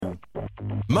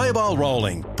Mobile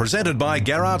Rolling, presented by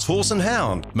Garrard's Horse and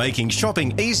Hound, making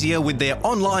shopping easier with their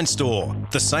online store.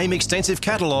 The same extensive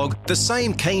catalogue, the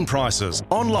same keen prices,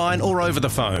 online or over the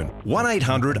phone.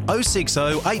 1800 060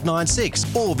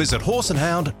 896 or visit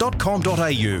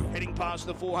horseandhound.com.au. Heading past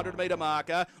the 400 metre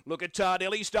marker, look at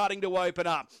Tardelli starting to open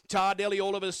up. Tardelli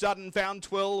all of a sudden found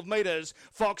 12 metres.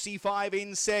 Foxy 5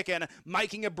 in second,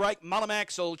 making a break. Mullum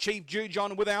Axel, Chief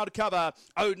Jujon without cover.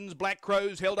 Odin's Black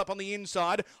Crows held up on the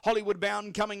inside. Hollywood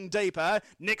Bound coming deeper.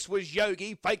 Next was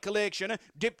Yogi, Fake Collection,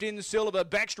 dipped in silver,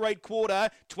 back straight quarter,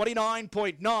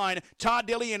 29.9.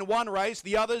 Tardelli in one race,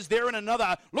 the others there in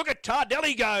another. Look at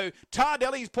Tardelli go.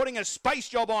 Tardelli's putting a space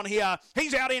job on here.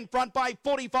 He's out in front by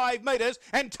 45 metres,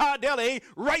 and Tardelli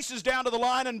races down to the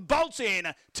line and bolts in.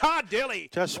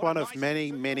 Tardelli. Just one of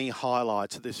many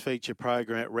highlights of this feature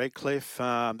program at Redcliffe.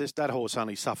 That horse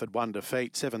only suffered one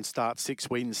defeat, 7 starts,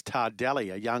 6 wins.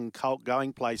 Tardelli, a young colt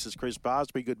going places. Chris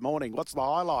Barsby, good morning. What's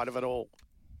the highlight of it all?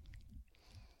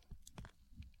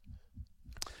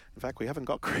 In fact, we haven't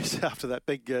got Chris after that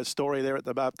big story there at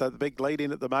the big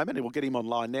lead-in at the moment, and we'll get him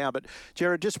online now. But,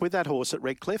 Jared, just with that horse at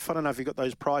Redcliffe, I don't know if you've got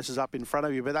those prices up in front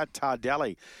of you, but that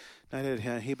Tardelli,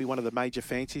 he'll be one of the major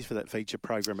fancies for that feature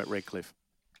program at Redcliffe.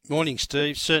 Morning,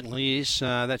 Steve. Certainly is.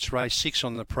 That's race 6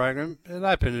 on the program. It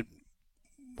opened at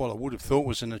what I would have thought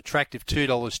was an attractive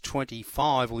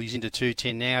 $2.25. Well, he's into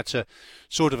 $2.10 now. It's a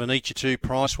sort of an each or two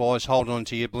price-wise. Hold on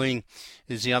to your bling.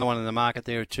 There's the other one in the market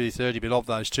there at $2.30. But of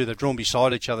those two, they're drawn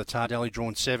beside each other. Tardelli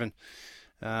drawn 7.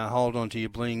 Hold on to your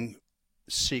bling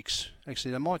 6.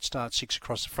 Actually, they might start 6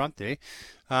 across the front there.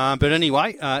 But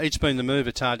anyway, it's been the move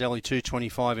at Tardelli,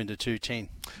 $2.25 into $2.10.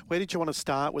 Where did you want to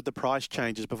start with the price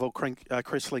changes before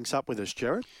Chris links up with us,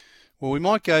 Jared? Well, we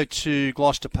might go to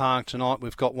Gloucester Park tonight.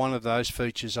 We've got one of those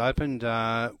features opened,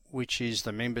 which is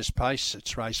the Members Pace.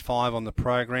 It's race 5 on the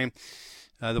program.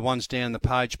 The ones down the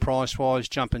page price-wise,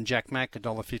 Jumpin' Jack Mac,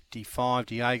 $1.55.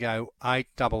 Diego, 8,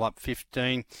 double up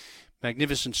 15.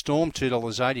 Magnificent Storm,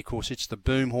 $2.80. Of course, it's the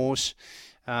boom horse.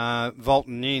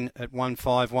 Volton in at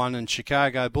 $1.51, and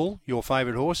Chicago Bull, your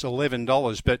favourite horse,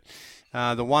 $11. But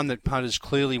the one that punters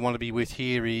clearly want to be with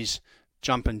here is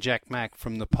Jumpin' Jack Mac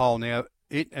from the pole. Now,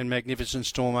 it and Magnificent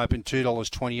Storm open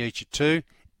 $2.20 each at 2.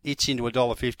 It's into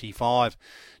 $1.55.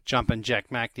 Jumpin'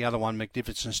 Jack Mac. The other one,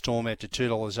 Magnificent Storm, out to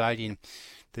 $2.80. And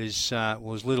there's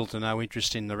little to no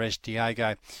interest in the rest.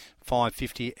 Diego,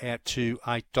 $5.50 out to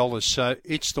 $8. So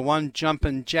it's the one,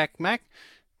 Jumpin' Jack Mac.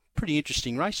 Pretty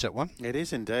interesting race, that one. It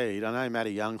is indeed. I know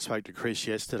Matty Young spoke to Chris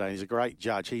yesterday. He's a great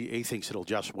judge. He thinks it'll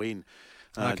just win.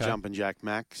 Jumpin' Jack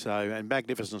Mac. So, and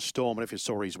Magnificent Storm, and if you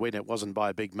saw his win, it wasn't by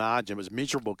a big margin. It was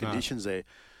miserable conditions there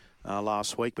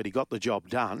last week, but he got the job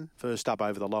done. First up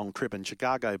over the long trip. And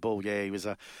Chicago Bull, he was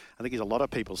I think he's a lot of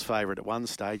people's favourite at one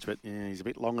stage, but he's a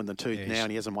bit long in the tooth now,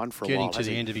 and he hasn't won for a while. Getting to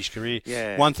the end of his career.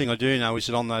 Yeah. One thing I do know is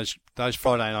that on those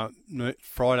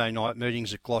Friday night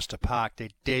meetings at Gloucester Park, they're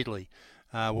deadly.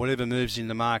 Whatever moves in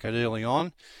the market early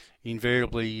on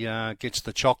invariably gets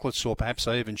the chocolates, or perhaps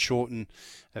they even shorten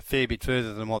a fair bit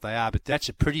further than what they are. But that's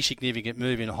a pretty significant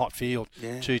move in a hot field,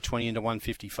 220 into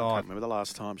 155. I can't remember the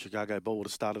last time Chicago Bull would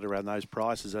have started around those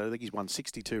prices. I think he's won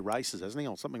 62 races, hasn't he,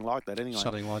 or something like that anyway.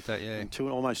 Something like that, yeah. And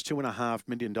almost $2.5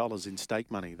 million in stake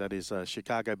money. That is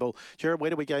Chicago Bull. Jared,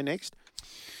 where do we go next?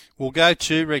 We'll go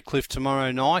to Redcliffe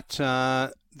tomorrow night.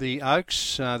 The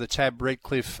Oaks, the Tab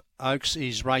Redcliffe Oaks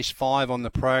is race 5 on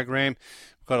the program.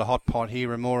 We've got a hot pot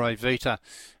here, Amore Vita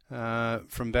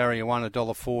from Barrier 1,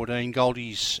 $1.14.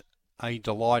 Goldie's a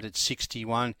delight at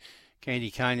 61.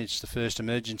 Candy Cane, it's the first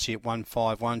emergency at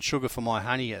 151. Sugar for My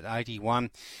Honey at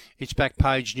 81. It's Back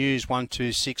Page News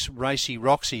 126. Racy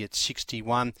Roxy at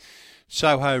 61.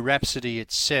 Soho Rhapsody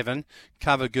at 7.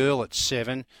 Cover Girl at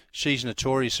 7. She's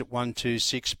Notorious at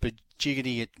 126.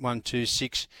 Jiggity at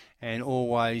 126. And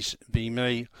Always Be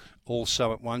Me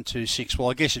also at 126.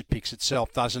 Well, I guess it picks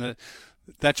itself, doesn't it?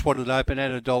 That's what it opened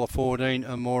at, $1.14,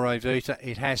 Amore Vita.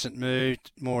 It hasn't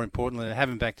moved. More importantly, they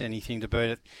haven't backed anything to beat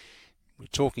it. We're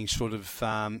talking sort of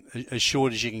as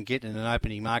short as you can get in an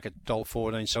opening market,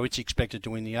 $1.14. So it's expected to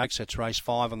win the Oaks. That's race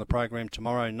 5 on the program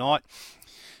tomorrow night.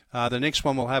 The next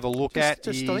one we'll have a look at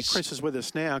is... I think Chris is with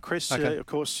us now. Chris, of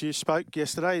course, you spoke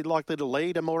yesterday. Likely to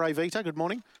lead Amore Vita. Good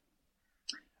morning.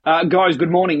 Guys,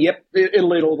 good morning. Yep, it'll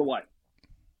lead all the way.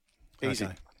 Easy.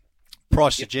 Okay.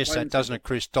 Price suggests that, doesn't it,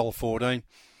 Chris? $1.14.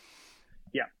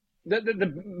 Yeah.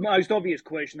 The most obvious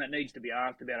question that needs to be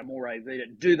asked about Amore Vita,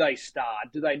 do they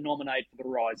start? Do they nominate for the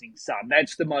Rising Sun?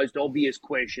 That's the most obvious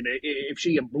question. If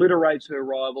she obliterates her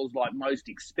rivals like most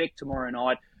expect tomorrow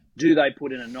night, Do they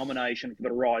put in a nomination for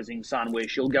the Rising Sun where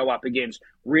she'll go up against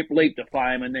Rip Leap to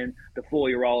Fame and then the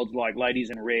 4-year-olds like Ladies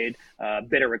in Red,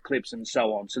 Better Eclipse and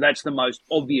so on? So that's the most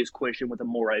obvious question with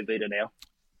Amore Vita now.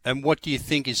 And what do you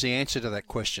think is the answer to that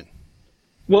question?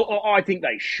 Well, I think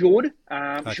they should.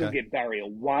 Okay. She'll get Barrier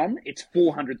 1. It's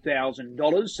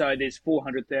 $400,000, so there's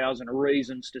 400,000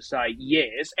 reasons to say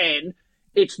yes. And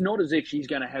it's not as if she's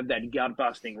going to have that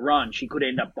gut-busting run. She could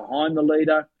end up behind the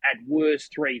leader, at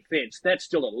worst 3 fence. That's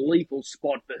still a lethal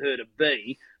spot for her to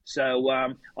be. So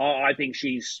I think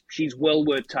she's well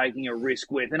worth taking a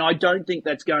risk with. And I don't think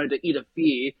that's going to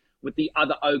interfere with the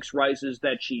other Oaks races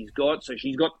that she's got. So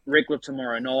she's got Redcliffe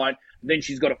tomorrow night. Then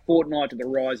she's got a fortnight to the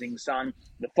Rising Sun.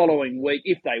 The following week,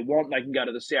 if they want, they can go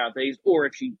to the Southeast. Or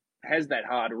if she has that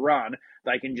hard run,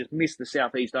 they can just miss the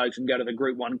Southeast Oaks and go to the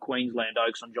Group 1 Queensland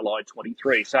Oaks on July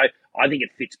 23. So I think it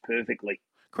fits perfectly.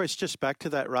 Chris, just back to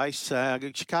that race,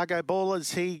 Chicago Bull,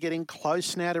 is he getting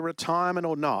close now to retirement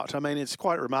or not? I mean, it's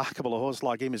quite remarkable. A horse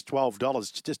like him is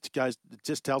 $12. It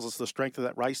just tells us the strength of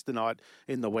that race tonight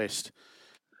in the West.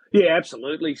 Yeah,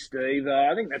 absolutely, Steve.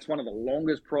 I think that's one of the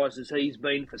longest prices he's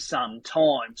been for some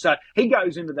time. So he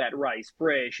goes into that race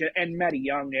fresh. And Matty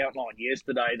Young outlined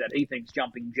yesterday that he thinks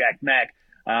Jumping Jack Mac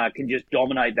can just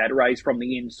dominate that race from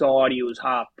the inside. He was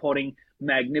half potting,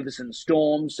 Magnificent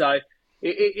Storm. So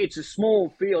it's a small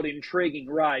field, intriguing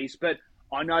race. But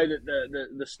I know that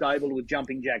the stable with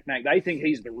Jumping Jack Mac, they think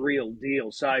he's the real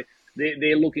deal. So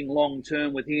they're looking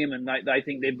long-term with him, and they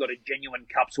think they've got a genuine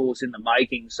Cups horse in the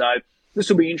making. So this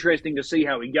will be interesting to see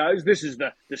how he goes. This is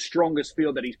the strongest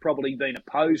field that he's probably been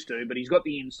opposed to, but he's got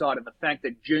the insight of the fact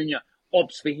that Junior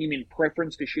opts for him in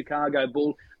preference to Chicago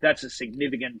Bull. That's a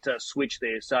significant switch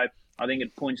there. So I think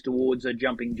it points towards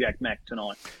Jumping Jack Mac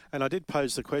tonight. And I did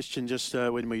pose the question just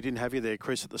when we didn't have you there,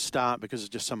 Chris, at the start because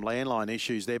of just some landline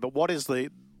issues there. But what is the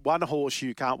one horse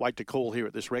you can't wait to call here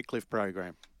at this Redcliffe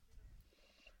program?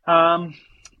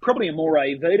 Probably Amore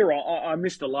Vita. I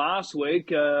missed her last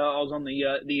week. I was on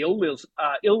the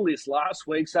ill list last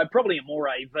week, so probably Amore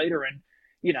Vita.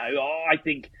 And I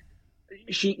think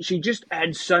she just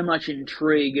adds so much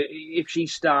intrigue if she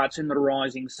starts in the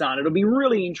Rising Sun. It'll be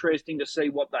really interesting to see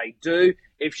what they do.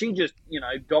 If she just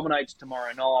dominates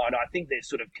tomorrow night, I think they're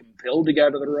sort of compelled to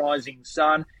go to the Rising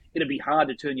Sun. It'd be hard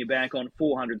to turn your back on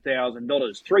 $400,000,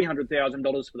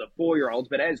 $300,000 for the 4-year-olds.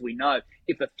 But as we know,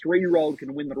 if a 3-year-old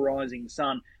can win the Rising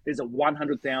Sun, there's a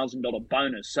 $100,000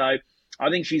 bonus. So I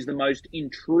think she's the most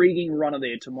intriguing runner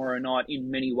there tomorrow night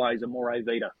in many ways, Amore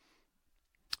Vita.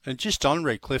 And just on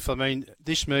Redcliffe, I mean,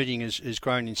 this meeting has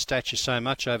grown in stature so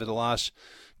much over the last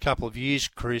couple of years,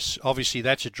 Chris. Obviously,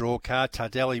 that's a draw card.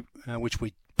 Tardelli, which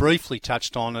we briefly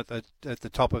touched on at the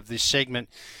top of this segment,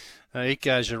 it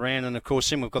goes around, and of course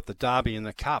then we've got the Derby and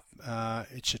the Cup.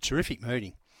 It's a terrific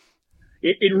meeting.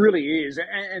 It really is.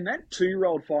 And that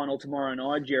 2-year-old final tomorrow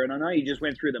night, Jared, I know you just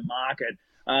went through the market.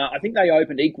 I think they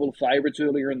opened equal favourites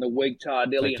earlier in the week,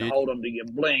 Tardelli and Hold On To Your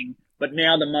Bling. But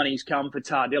now the money's come for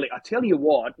Tardelli. I tell you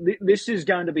what, this is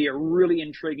going to be a really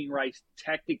intriguing race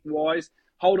tactic-wise.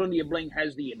 Hold On To Your Bling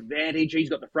has the advantage. He's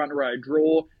got the front row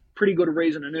draw. Pretty good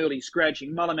reason an early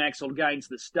scratching. Mullinaxel gains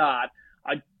the start.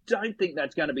 I don't think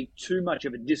that's going to be too much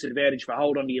of a disadvantage for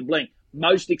Hold On To Your Bling.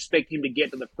 Most expect him to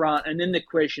get to the front. And then the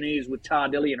question is with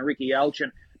Tardelli and Ricky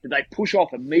Elchin, do they push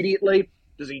off immediately?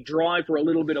 Does he drive for a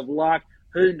little bit of luck?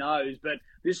 Who knows? But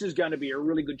this is going to be a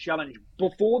really good challenge.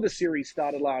 Before the series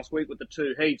started last week with the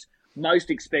 2 heats, most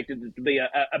expected it to be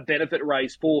a benefit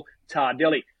race for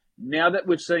Tardelli. Now that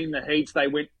we've seen the heats, they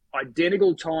went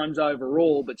identical times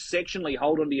overall, but sectionally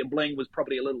Hold On To Your Bling was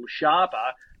probably a little sharper.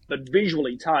 But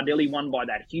visually, Tardelli won by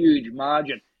that huge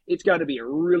margin. It's going to be a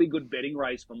really good betting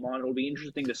race for mine. It'll be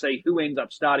interesting to see who ends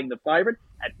up starting the favourite.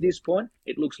 At this point,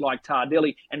 it looks like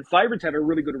Tardelli. And favourites have a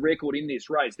really good record in this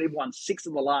race. They've won 6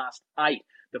 of the last 8,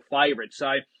 the favourite.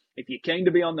 So if you're keen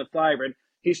to be on the favourite,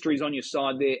 history's on your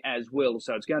side there as well.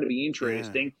 So it's going to be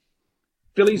interesting.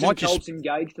 Yeah. Fillies and Colts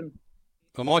engaged them.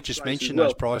 I might just mention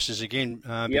those prices again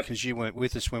because you weren't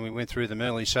with us when we went through them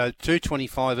early. So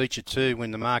 $2.25 each of 2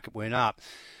 when the market went up.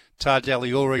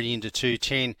 Tardelli already into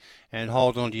 $2.10 and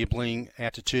Hold On To Your Bling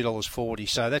out to $2.40.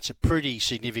 So that's a pretty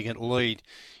significant lead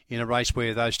in a race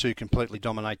where those two completely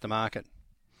dominate the market.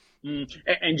 And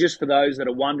just for those that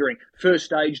are wondering, first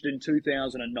staged in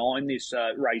 2009, this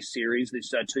race series,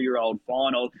 this 2-year-old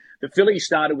final, the fillies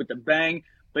started with the bang,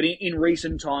 but in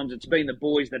recent times it's been the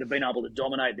boys that have been able to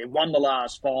dominate. They've won the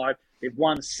last 5. They've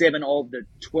won 7 of the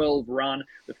 12 run.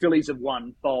 The fillies have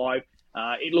won 5.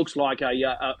 It looks like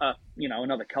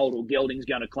another Colt or Gelding's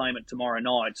going to claim it tomorrow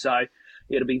night. So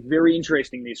it'll be very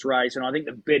interesting, this race, and I think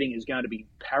the betting is going to be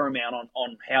paramount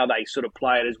on how they sort of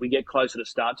play it as we get closer to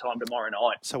start time tomorrow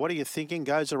night. So what are you thinking?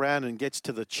 Goes around and gets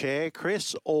to the chair,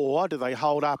 Chris, or do they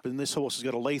hold up and this horse has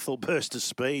got a lethal burst of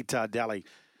speed, Tardelli?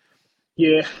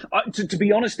 Yeah, to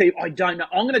be honest, Steve, I don't know.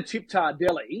 I'm going to tip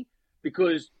Tardelli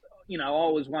because, I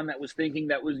was one that was thinking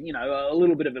that was, a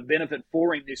little bit of a benefit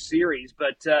for him this series,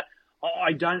 but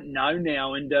I don't know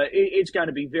now, and it's going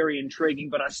to be very intriguing.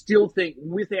 But I still think,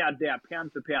 without doubt,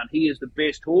 pound for pound, he is the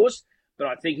best horse. But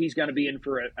I think he's going to be in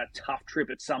for a tough trip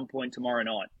at some point tomorrow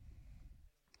night.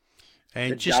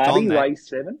 And the just Derby, on that, race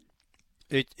 7.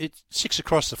 It's 6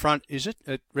 across the front, is it,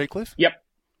 at Redcliffe? Yep.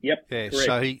 Yeah, correct.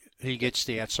 so he gets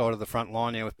the outside of the front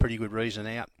line now with pretty good reason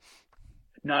out.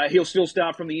 No, he'll still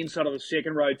start from the inside of the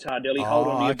second row, Tardelli. Hold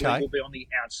on, the okay. will be on the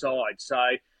outside. So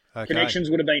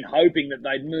Connections would have been hoping that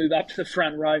they'd move up to the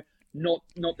front row. Not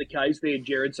the case there,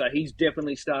 Jared. So he's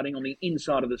definitely starting on the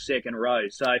inside of the second row.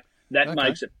 So that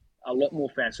makes it a lot more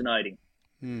fascinating.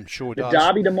 Sure the does.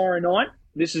 Derby tomorrow night,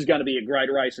 this is going to be a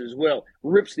great race as well.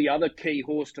 Rip's the other key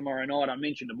horse tomorrow night. I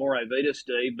mentioned Amore Vita,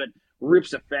 Steve, but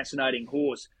Rip's a fascinating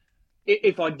horse.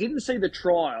 If I didn't see the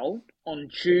trial on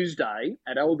Tuesday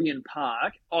at Albion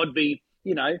Park, I'd be,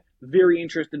 very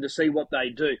interested to see what they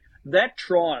do. That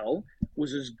trial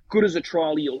was as good as a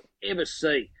trial you'll ever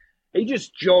see. He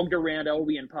just jogged around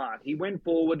Albion Park. He went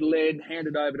forward, led,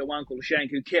 handed over to Uncle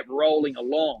Shank, who kept rolling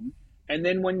along. And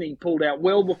then when he pulled out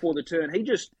well before the turn, he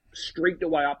just streaked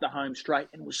away up the home straight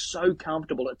and was so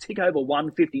comfortable. A tick over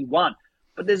 151.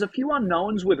 But there's a few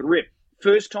unknowns with Rip.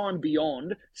 First time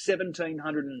beyond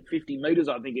 1,750 metres,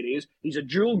 I think it is. He's a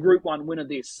dual Group 1 winner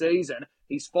this season.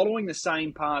 He's following the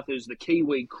same path as the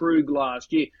Kiwi Krug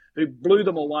last year, who blew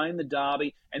them away in the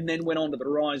Derby and then went on to the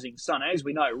Rising Sun. As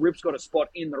we know, Rip's got a spot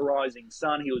in the Rising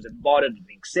Sun. He was invited and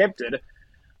accepted.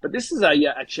 But this is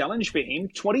a challenge for him.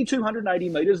 2,280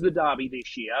 metres, the Derby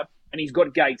this year, and he's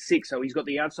got gate 6, so he's got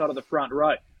the outside of the front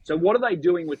row. So what are they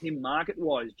doing with him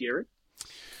market-wise, Jerry?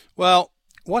 Well,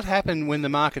 what happened when the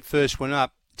market first went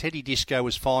up? Teddy Disco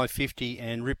was $5.50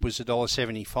 and Rip was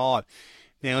 $1.75.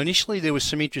 Now, initially there was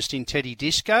some interest in Teddy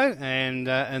Disco, and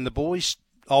the boys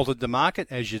altered the market,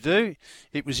 as you do.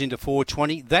 It was into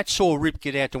 $4.20. That saw Rip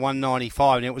get out to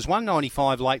 $1.95. Now, it was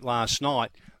 $1.95 late last night.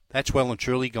 That's well and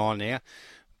truly gone now.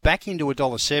 Back into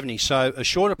 $1.70, so a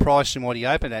shorter price than what he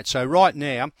opened at. So right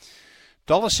now,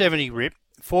 $1.70 Rip,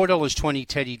 $4.20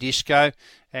 Teddy Disco,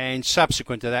 and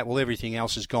subsequent to that, well, everything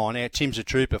else has gone out. Tim's a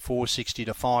Trooper, $4.60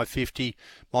 to $5.50.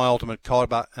 My Ultimate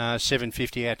Cobber,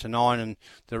 $7.50 out to $9, and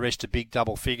the rest are big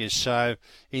double figures. So,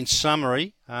 in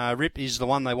summary, Rip is the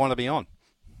one they want to be on.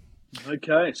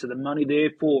 Okay, so the money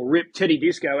there for Rip. Teddy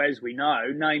Disco, as we know,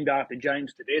 named after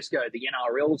James Tedesco, the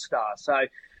NRL star. So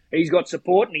he's got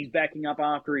support and he's backing up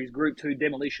after his Group 2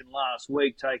 demolition last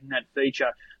week, taking that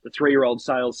feature, the 3-year-old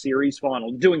sales series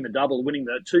final, doing the double, winning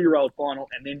the 2-year-old final,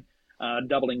 and then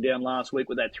doubling down last week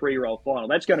with that 3-year-old final.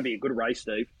 That's going to be a good race,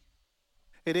 Steve.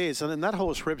 It is, and that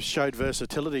horse Rip showed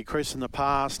versatility, Chris, in the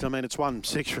past. I mean, it's won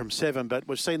 6 from 7, but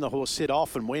we've seen the horse sit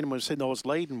off and win, and we've seen the horse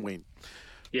lead and win.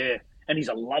 Yeah, and he's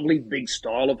a lovely big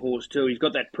style of horse too. He's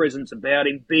got that presence about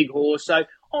him, big horse, so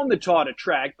on the tighter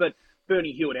track, but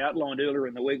Bernie Hewitt outlined earlier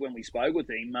in the week when we spoke with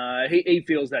him, he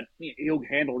feels that he'll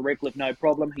handle Redcliffe no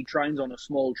problem. He trains on a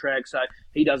small track, so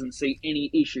he doesn't see any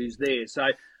issues there. So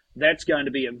that's going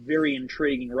to be a very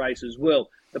intriguing race as well.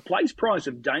 The place price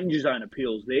of Danger Zone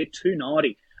appeals there,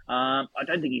 $2.90. I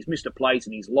don't think he's missed a place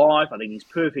in his life. I think he's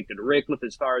perfect at Redcliffe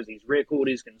as far as his record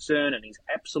is concerned, and he's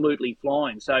absolutely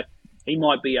flying. So he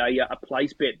might be a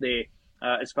place bet there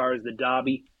as far as the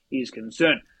Derby is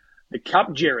concerned. The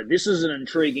Cup, Jared, this is an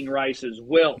intriguing race as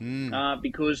well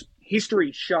because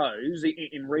history shows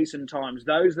in recent times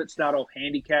those that start off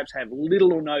handicaps have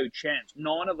little or no chance.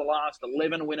 9 of the last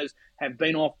 11 winners have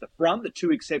been off the front. The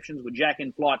 2 exceptions were Jack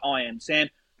in Flight, I Am Sam,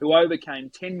 who overcame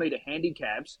 10-metre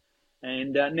handicaps.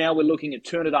 And now we're looking at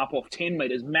Turn It Up off 10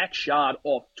 metres, Max Shard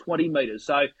off 20 metres.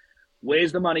 So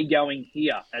where's the money going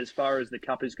here as far as the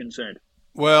Cup is concerned?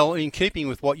 Well, in keeping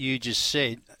with what you just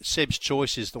said, Seb's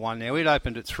Choice is the one. Now, it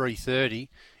opened at $3.30.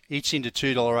 It's into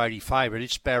 $2.80 favourite.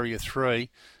 It's barrier 3.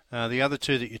 The other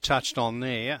 2 that you touched on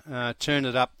there, Turn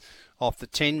It Up off the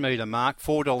 10-metre mark,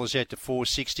 $4 out to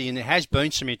 $4.60. And there has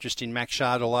been some interest in Max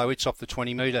Shard, although it's off the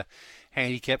 20-metre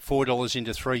handicap, $4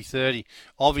 into $3.30.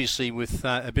 Obviously, with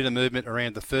a bit of movement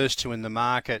around the first 2 in the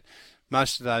market,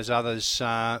 most of those others,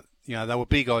 they were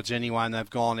big odds anyway, and they've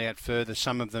gone out further.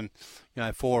 Some of them,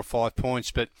 4 or 5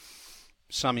 points. But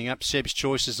summing up, Seb's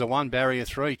Choice is the one, barrier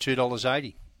 3,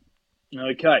 $2.80.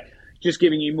 Okay, just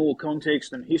giving you more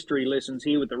context and history lessons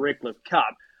here with the Redcliffe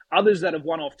Cup. Others that have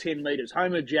won off 10 metres,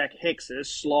 Homer Jack Hexus,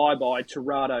 Sly by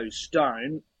Torado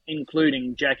Stone,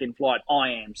 including Jack in Flight I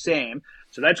Am Sam.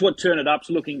 So that's what Turn It Up's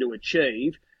looking to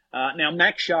achieve. Now,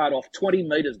 Max Shard off 20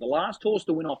 metres. The last horse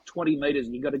to win off 20 metres,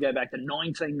 and you've got to go back to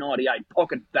 1998,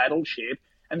 Pocket Battleship.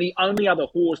 And the only other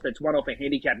horse that's won off a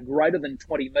handicap greater than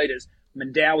 20 metres,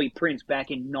 Mandawi Prince,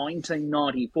 back in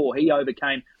 1994. He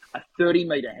overcame a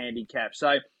 30-metre handicap.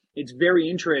 So it's very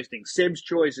interesting. Seb's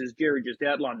Choice, as Jerry just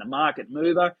outlined, the market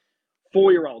mover.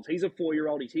 4-year-olds. He's a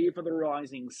 4-year-old. He's here for the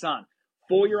Rising Sun.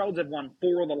 4-year-olds have won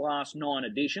 4 of the last 9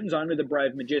 editions, only the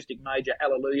Brave Majestic Major,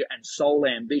 Alleluia, and Soul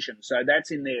Ambition. So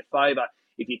that's in their favour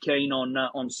if you're keen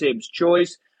on Seb's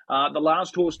Choice. The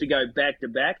last horse to go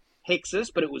back-to-back,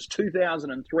 Hexus, but it was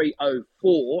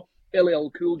 2003-04. LL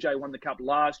Cool J won the Cup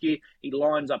last year. He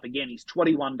lines up again. He's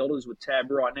 $21 with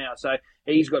Tab right now. So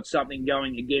he's got something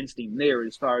going against him there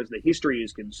as far as the history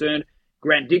is concerned.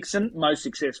 Grant Dixon, most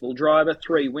successful driver,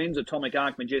 3 wins. Atomic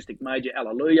Arc, Majestic Major,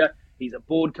 Alleluia. He's a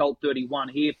Board Colt 31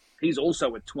 here. He's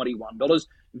also at $21.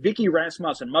 Vicky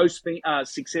Rasmussen, most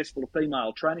successful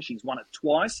female trainer. She's won it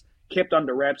twice. Kept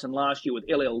under wraps and last year with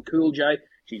LL Cool J.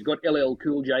 She's got LL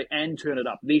Cool J and Turn It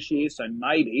Up this year. So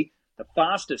maybe the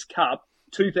fastest Cup,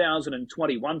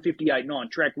 2020,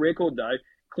 158.9. Track record, though,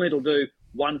 Clint will do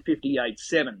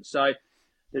 158.7. So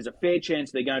there's a fair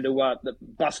chance they're going to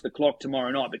bust the clock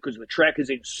tomorrow night because the track is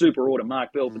in super order.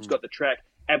 Mark Belford's got the track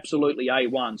absolutely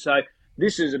A1. So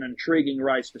this is an intriguing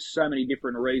race for so many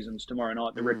different reasons tomorrow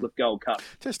night, the Redcliffe Gold Cup.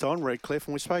 Just on Redcliffe,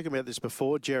 and we've spoken about this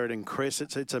before, Jared and Chris,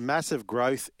 it's a massive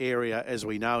growth area, as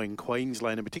we know, in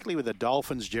Queensland, and particularly with the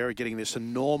Dolphins, Jared, getting this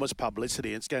enormous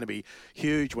publicity. It's going to be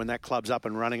huge when that club's up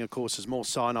and running. Of course, there's more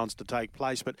sign-ons to take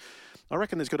place, but I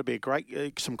reckon there's got to be a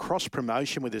great some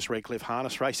cross-promotion with this Redcliffe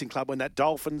Harness Racing Club when that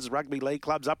Dolphins Rugby League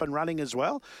club's up and running as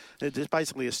well. It's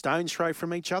basically a stone's throw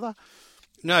from each other.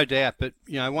 No doubt, but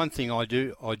one thing I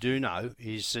do know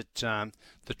is that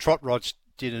the Trot Rods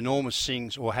did enormous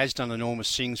things, or has done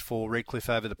enormous things for Redcliffe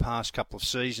over the past couple of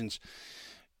seasons.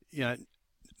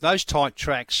 Those tight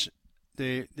tracks,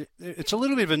 it's a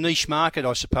little bit of a niche market,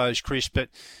 I suppose, Chris. But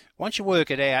once you work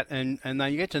it out and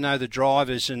you get to know the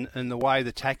drivers and the way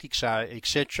the tactics are,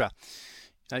 etc.,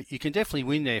 you can definitely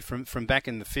win there from back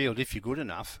in the field if you're good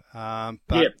enough.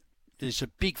 But there's a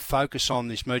big focus on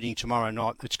this meeting tomorrow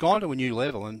night. It's gone to a new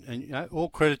level, and all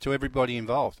credit to everybody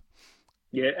involved.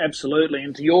 Yeah, absolutely.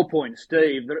 And to your point,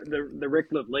 Steve, the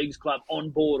Redcliffe Leagues Club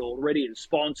on board already as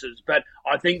sponsors, but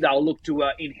I think they'll look to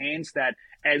enhance that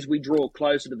as we draw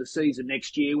closer to the season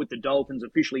next year with the Dolphins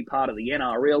officially part of the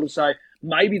NRL. So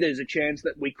maybe there's a chance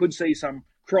that we could see some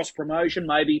cross-promotion.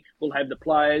 Maybe we'll have the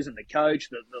players and the coach,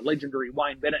 the legendary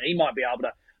Wayne Bennett. He might be able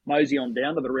to mosey on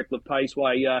down to the Redcliffe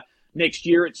Paceway next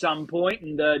year at some point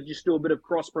and just do a bit of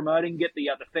cross-promoting, get the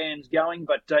fans going.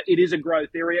 But it is a growth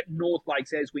area. North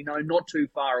Lakes, as we know, not too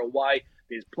far away.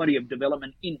 There's plenty of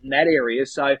development in that area.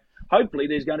 So hopefully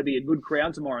there's going to be a good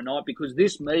crowd tomorrow night because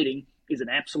this meeting is an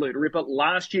absolute ripper.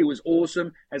 Last year was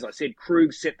awesome. As I said,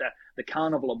 Krug set the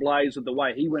carnival ablaze with the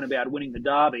way he went about winning the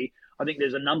Derby. I think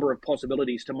there's a number of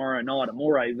possibilities tomorrow night.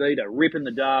 Amore Vita ripping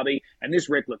the Derby and this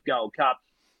Redcliffe Gold Cup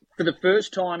for the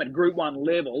first time at Group 1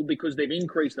 level because they've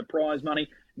increased the prize money,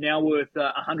 now worth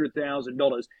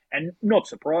 $100,000. And not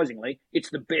surprisingly, it's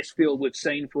the best field we've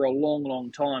seen for a long,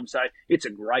 long time. So it's a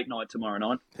great night tomorrow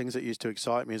night. Things that used to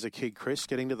excite me as a kid, Chris,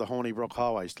 getting to the Hornybrook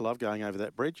Highway. Used to love going over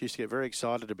that bridge. Used to get very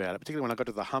excited about it, particularly when I got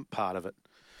to the hump part of it.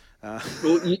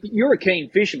 Well, you're a keen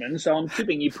fisherman, so I'm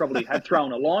tipping you probably had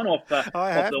thrown a line off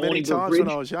the many times Bridge. when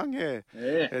I was young, yeah.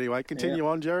 Anyway, continue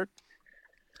on, Jared.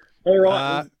 All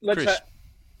right, let's Chris.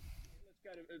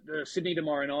 Let's go to Sydney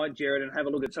tomorrow night, Jared, and have a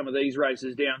look at some of these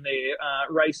races down there.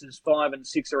 Races 5 and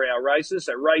 6 are our races.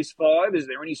 So race 5, is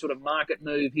there any sort of market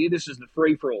move here? This is the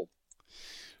free-for-all.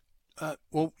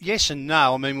 Well, yes and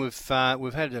no. I mean, we've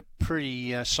had a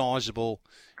pretty sizable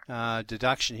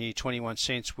deduction here, 21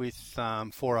 cents with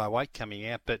 408 coming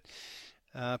out, but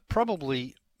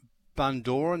probably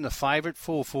Bundoran, the favourite,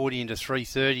 440 into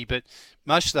 330, but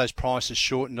most of those prices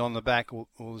shortened on the back, or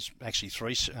there's actually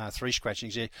three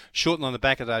scratchings there, shortened on the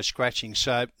back of those scratchings,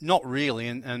 so not really,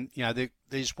 and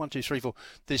there's 1, 2, 3, 4,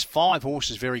 there's 5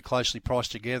 horses very closely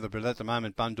priced together, but at the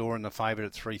moment Bundoran the favourite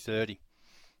at 330.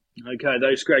 Okay,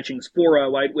 those scratchings,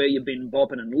 408, Where You've Been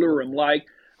Bopping, and Lurum Lake.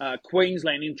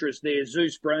 Queensland interest there,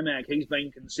 Zeus Bromac, he's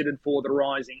been considered for the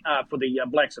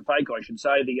Blacks of Fake, I should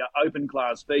say, the open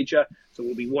class feature. So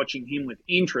we'll be watching him with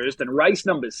interest. And race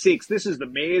number 6, this is the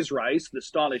mares race, the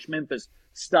Stylish Memphis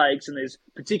Stakes. And there's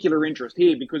particular interest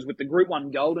here because with the Group 1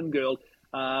 Golden Girl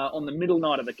on the middle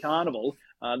night of the carnival,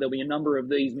 there'll be a number of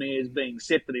these mares being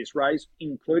set for this race,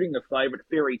 including the favourite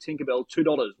Fairy Tinkerbell,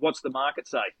 $2. What's the market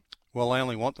say? Well, they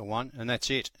only want the one, and that's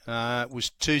it. It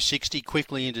was 260,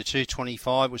 quickly into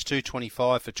 225. It was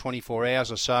 225 for 24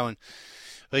 hours or so, and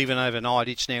even overnight,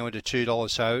 it's now into $2.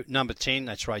 So number 10,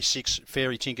 that's race 6,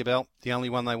 Fairy Tinkerbell, the only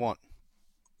one they want.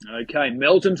 Okay,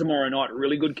 Melton tomorrow night. A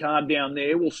really good card down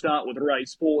there. We'll start with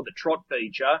race 4, the trot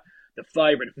feature. The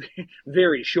favourite,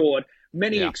 very short.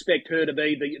 Many expect her to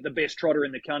be the best trotter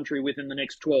in the country within the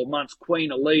next 12 months.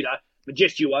 Queen Elida.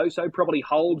 Majestuoso probably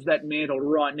holds that mantle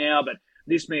right now, but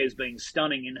this mare's been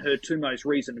stunning in her 2 most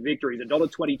recent victories.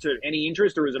 $1.22. Any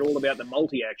interest, or is it all about the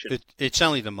multi-action? It's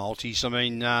only the multis. I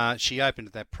mean, she opened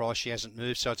at that price. She hasn't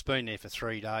moved, so it's been there for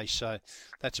 3 days. So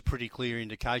that's a pretty clear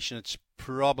indication. It's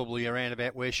probably around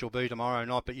about where she'll be tomorrow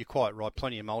night, but you're quite right.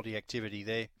 Plenty of multi-activity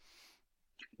there.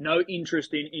 No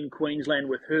interest in Queensland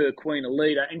with her, Queen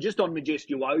Elida. And just on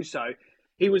Majestuoso,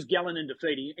 he was gallant in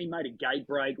defeat. He made a gate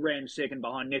break, ran second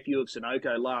behind Nephew of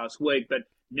Sunoco last week, but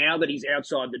now that he's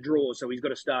outside the draw, so he's got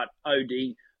to start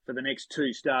OD for the next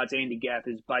 2 starts, Andy Gath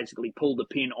has basically pulled the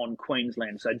pin on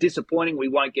Queensland. So disappointing, we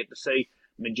won't get to see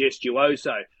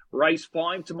Majestuoso. Race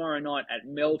 5 tomorrow night at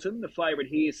Melton. The favourite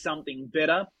here is Something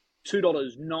Better,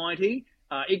 $2.90.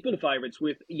 Equal favourites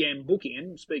with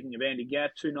Yambukian. Speaking of Andy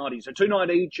Gath, $2.90. So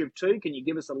 $2.90 each of 2. Can you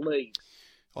give us a lead?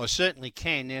 I certainly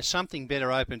can. Now, Something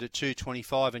Better opened at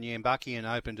 $2.25 and Yambukian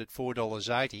opened at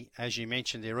 $4.80. As you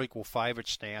mentioned, they're equal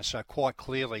favourites now, so quite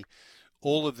clearly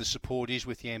all of the support is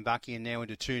with Yambukian now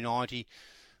into $2.90.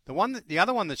 The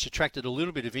other one that's attracted a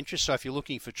little bit of interest, so if you're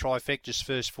looking for trifectas,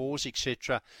 first fours,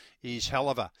 etc., is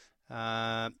Haliver.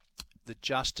 The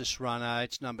Justice Runner,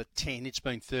 it's number 10. It's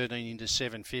been 13 into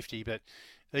 750, but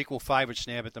equal favourites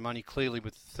now, but the money clearly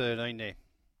with 13 there.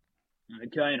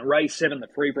 Okay, and race 7, the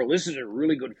free-for-all. This is a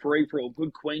really good free-for-all,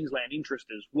 good Queensland interest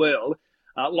as well.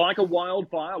 Like a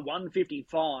Wildfire,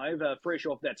 155, fresh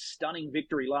off that stunning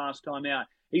victory last time out.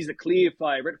 He's the clear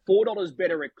favourite. $4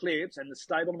 Better Eclipse, and the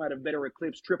stablemate of Better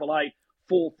Eclipse, 888,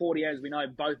 $4.40. As we know,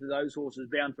 both of those horses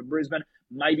bound for Brisbane.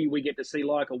 Maybe we get to see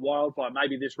Like a Wildfire.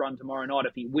 Maybe this run tomorrow night,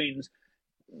 if he wins,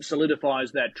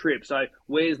 solidifies that trip. So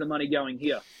where's the money going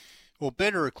here? Well,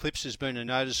 Better Eclipse has been a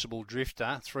noticeable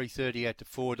drifter, $3.38 to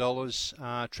 $4.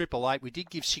 888, we did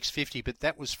give $6.50, but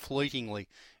that was fleetingly.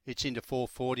 It's into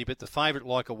 $4.40, but the favourite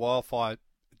Like a Wildfire,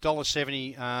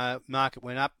 $1.70 market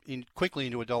went up quickly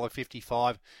into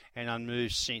 $1.55 and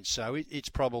unmoved since. So it's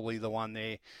probably the one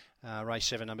there, race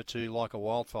 7, number 2, Like a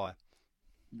Wildfire.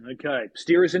 Okay,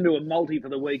 steer us into a multi for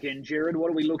the weekend, Jared. What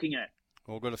are we looking at?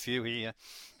 Well, we've got a few here.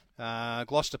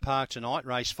 Gloucester Park tonight,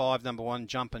 race 5, number 1,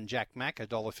 Jumpin' Jack Mac,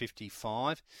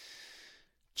 $1.55.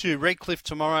 2, Redcliffe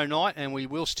tomorrow night, and we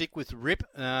will stick with Rip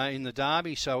in the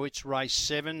Derby, so it's race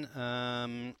 7.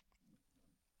 I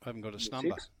haven't got its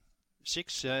number.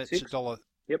 6. It's $1.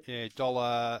 Yep. Yeah,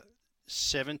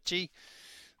 $1.70.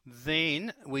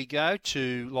 Then we go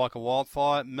to Like a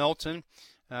Wildfire, Melton.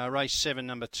 Race 7,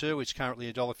 number 2, it's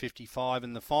currently $1.55.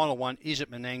 And the final one is at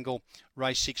Menangle,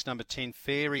 race 6, number 10,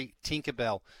 Fairy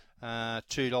Tinkerbell,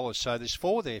 $2. So there's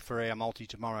 4 there for our multi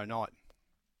tomorrow night.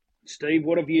 Steve,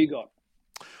 what have you got?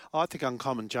 I think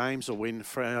Uncommon James will win,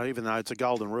 even though it's a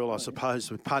golden rule, I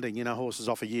suppose, with punting. You know, horses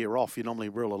off a year off, you normally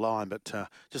rule a line, but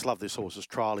just love this horse's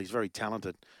trial. He's very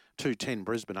talented. 2.10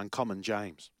 Brisbane, Uncommon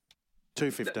James.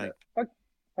 2.15.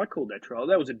 I called that trial.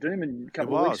 That was a Doom a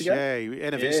couple of weeks ago. Yeah.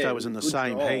 Enavisto was in the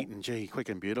same trial. heat, and gee, quick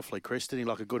and beautifully, Chris. Didn't he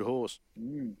like a good horse?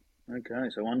 Okay,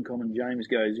 so Uncommon James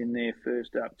goes in there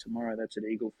first up tomorrow. That's at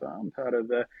Eagle Farm, part of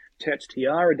Tats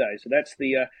Tiara Day. So that's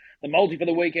the multi for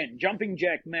the weekend. Jumping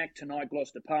Jack Mac tonight,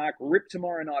 Gloucester Park. Rip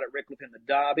tomorrow night at Redcliffe in the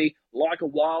Derby. Like a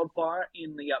Wildfire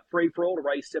in the free-for-all to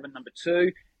race 7, number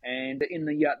 2. And in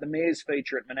the Mares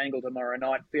feature at Menangle tomorrow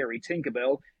night, Fairy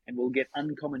Tinkerbell. And we'll get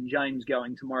Uncommon James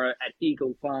going tomorrow at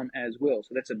Eagle Farm as well.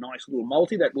 So that's a nice little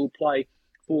multi that we'll play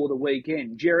for the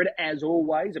weekend. Jared, as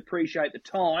always, appreciate the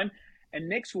time. And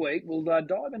next week, we'll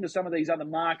dive into some of these other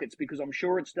markets because I'm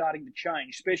sure it's starting to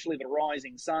change, especially the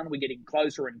Rising Sun. We're getting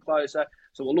closer and closer.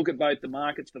 So we'll look at both the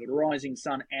markets for the Rising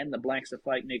Sun and the Blacks of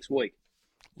Fate next week.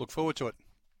 Look forward to it.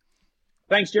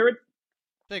 Thanks, Jared.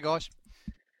 See you guys.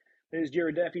 There's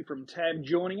Jared Daffy from Tab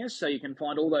joining us. So you can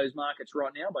find all those markets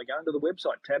right now by going to the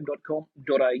website, tab.com.au,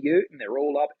 and they're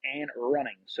all up and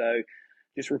running. So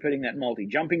just repeating that multi.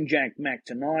 Jumping Jack Mac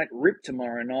tonight, Rip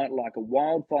tomorrow night, Like a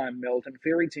Wildfire Melton,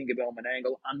 Fairy Tinkerbell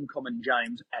Menangle, Uncommon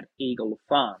James at Eagle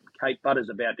Farm. Kate Butter's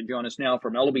about to join us now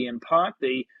from Albion Park,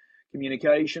 the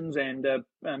communications and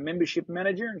membership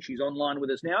manager, and she's online with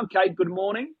us now. Kate, good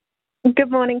morning. Good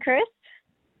morning, Chris.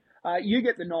 You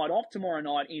get the night off tomorrow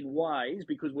night in Ways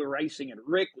because we're racing at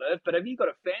Redcliffe, but have you got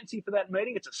a fancy for that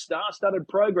meeting? It's a star-studded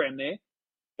program there.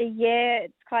 Yeah,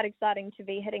 it's quite exciting to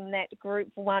be hitting that Group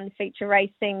 1 feature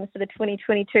racing for the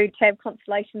 2022 Tab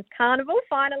Constellations Carnival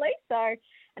finally. So I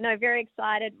know, very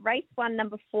excited. Race 1,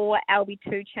 number 4, Albie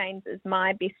 2 Chains is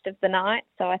my best of the night.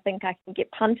 So I think I can get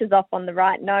punters off on the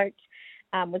right note.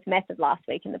 Was massive last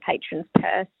week in the Patrons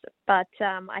Purse. But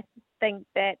I think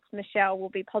that Michelle will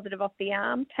be positive off the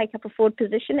arm, take up a forward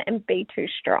position and be too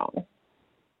strong.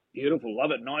 Beautiful.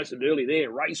 Love it. Nice and early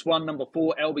there. Race 1, number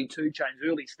 4, LB 2 Chains.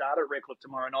 Early start at Redcliffe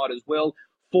tomorrow night as well.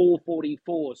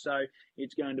 4:44. So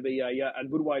it's going to be a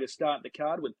good way to start the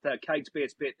card with Kate's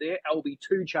best bet there. LB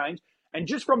 2 Chains. And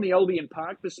just from the Albion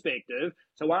Park perspective,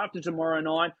 so after tomorrow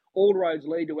night, all roads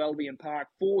lead to Albion Park.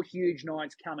 4 huge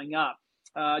nights coming up.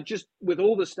 Just with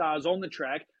all the stars on the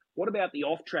track, what about the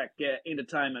off-track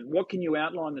entertainment? What can you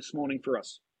outline this morning for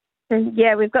us?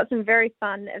 Yeah, we've got some very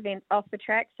fun events off the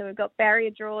track. So we've got barrier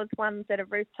draws, ones at a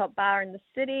rooftop bar in the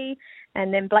city,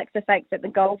 and then Blacks or Fakes at the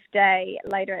Golf Day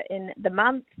later in the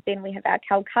month. Then we have our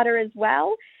Calcutta as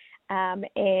well.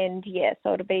 And yeah,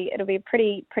 so it'll be a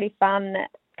pretty fun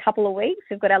couple of weeks.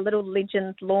 We've got our little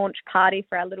Legends launch party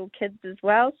for our little kids as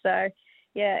well. So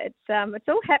yeah, it's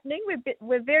all happening.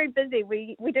 We're very busy.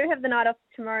 We do have the night off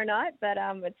tomorrow night, but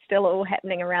it's still all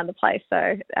happening around the place.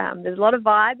 So there's a lot of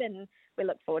vibe, and we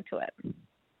look forward to it.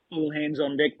 All hands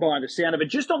on deck by the sound of it.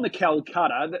 Just on the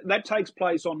Calcutta, that takes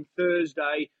place on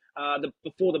Thursday,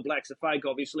 before the Blacks are Fake,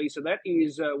 obviously. So that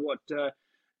is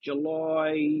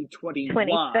July 21.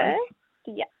 21st.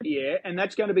 Yeah. Yeah, and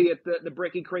that's going to be at the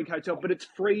Brecky Creek Hotel, but it's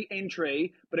free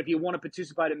entry. But if you want to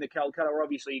participate in the Calcutta,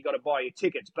 obviously you've got to buy your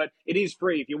tickets. But it is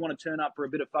free if you want to turn up for a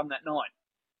bit of fun that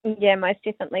night. Yeah, most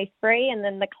definitely free. And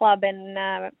then the club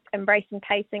and Embracing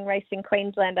Pacing Racing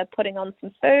Queensland are putting on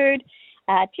some food.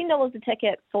 $10 a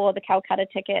ticket for the Calcutta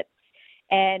tickets.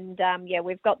 And,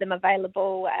 we've got them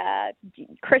available.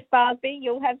 Chris Barsby,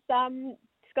 you'll have some.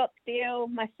 Scott Steele,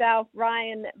 myself,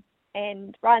 Ryan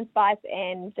Spice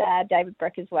and David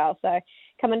Brick as well. So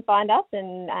come and find us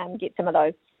and get some of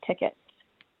those tickets.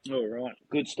 All right.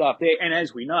 Good stuff there. And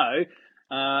as we know,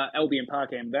 Albion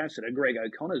Park Ambassador Greg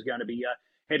O'Connor is going to be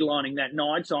headlining that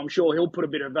night. So I'm sure he'll put a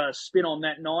bit of a spin on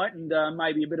that night and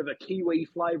maybe a bit of a Kiwi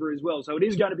flavour as well. So it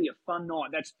is going to be a fun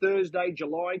night. That's Thursday,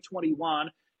 July 21,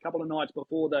 a couple of nights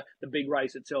before the big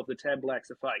race itself, the Tab Blacks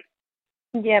of Fate.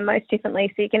 Yeah, most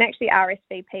definitely. So you can actually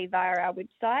RSVP via our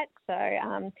website.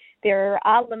 So there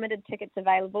are limited tickets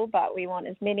available, but we want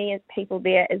as many as people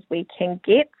there as we can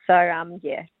get. So,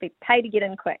 pay to get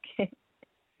in quick.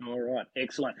 All right,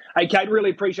 excellent. Hey, Kate, really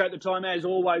appreciate the time, as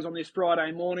always, on this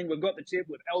Friday morning. We've got the tip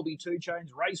with LB 2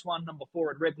 Chains, race 1, number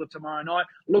 4 at Redcliffe tomorrow night.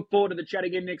 Look forward to the chat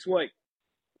again next week.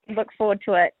 Look forward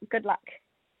to it. Good luck.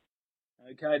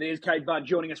 Okay, there's Kate Budd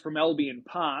joining us from Albion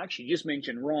Park. She just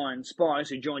mentioned Ryan Spice,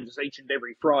 who joins us each and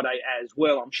every Friday as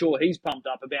well. I'm sure he's pumped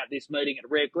up about this meeting at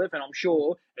Redcliffe, and I'm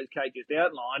sure, as Kate just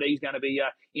outlined, he's going to be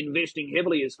investing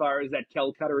heavily as far as that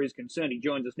Calcutta is concerned. He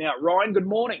joins us now. Ryan, good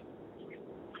morning.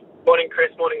 Morning,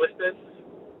 Chris. Morning, listeners.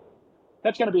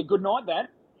 That's going to be a good night, that.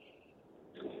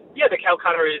 Yeah, the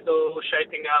Calcutta is all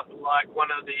shaping up like one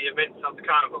of the events of the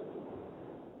carnival.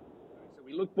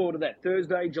 We look forward to that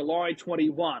Thursday, July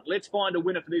 21. Let's find a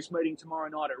winner for this meeting tomorrow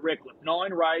night at Redcliffe.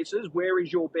 9 races. Where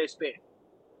is your best bet?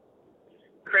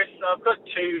 Chris, I've got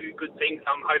 2 good things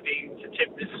I'm hoping to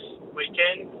tip this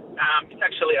weekend. It's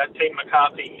actually a Team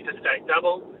McCarthy interstate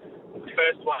double. The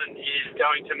first one is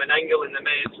going to Menangle in the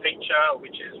Mayor's Feature,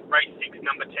 which is race 6,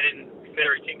 number 10,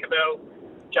 Fairy Tinkerbell.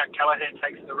 Jack Callahan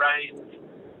takes the reins.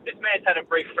 This mare's had a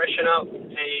brief freshen up,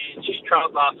 and she's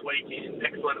trialled last week in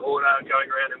excellent order, going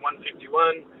around in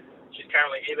 151. She's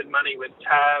currently even money with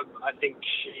Tab. I think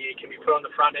she can be put on the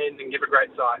front end and give a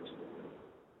great sight.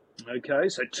 Okay,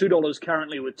 so $2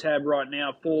 currently with Tab right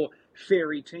now for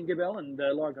Fairy Tinkerbell, and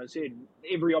like I said,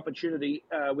 every opportunity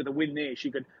with a win there. She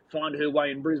could find her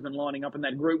way in Brisbane, lining up in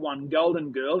that Group 1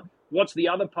 Golden Girl. What's the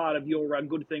other part of your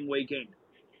good thing weekend?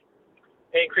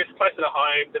 And Chris, closer to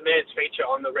home, the Mayor's Feature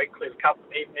on the Redcliffe Cup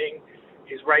evening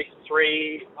is race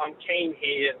 3. I'm keen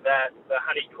here that the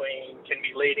Honey Queen can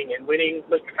be leading and winning.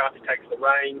 Luke McCarthy takes the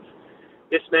reins.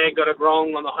 This mare got it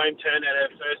wrong on the home turn at her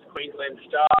first Queensland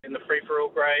start in the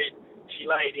free-for-all grade. She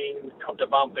laid in, copped a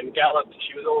bump and galloped.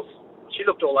 She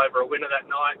looked all over a winner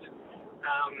that night.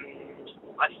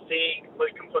 I think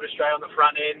Luke can put Australia on the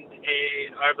front end,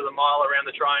 and over the mile around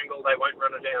the triangle, they won't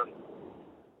run her down.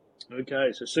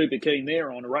 Okay, so super keen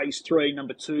there on race 3,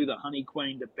 number 2, the Honey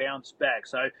Queen to bounce back.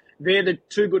 So they're the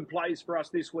 2 good plays for us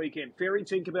this weekend, Fairy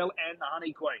Tinkerbell and the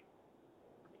Honey Queen.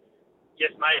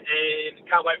 Yes, mate, and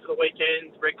can't wait for the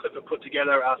weekend. Redcliffe have put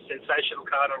together a sensational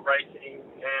card on racing,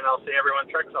 and I'll see everyone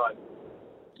trackside.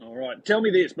 All right. Tell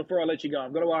me this before I let you go.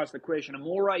 I've got to ask the question.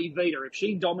 Amore Vita, if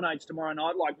she dominates tomorrow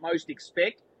night like most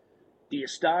expect, do you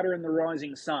start her in the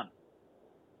Rising Sun?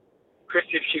 Chris,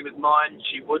 if she was mine,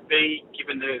 she would be,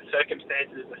 given the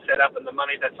circumstances, the setup and the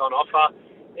money that's on offer.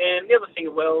 And the other thing,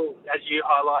 well, as you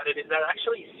highlighted, is that it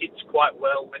actually sits quite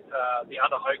well with the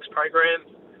other Oaks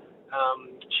programs.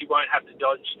 She won't have to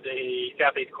dodge the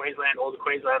South East Queensland or the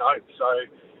Queensland Oaks, so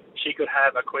she could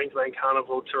have a Queensland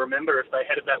Carnival to remember if they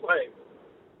headed that way.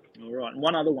 All right. And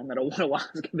one other one that I want to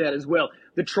ask about as well.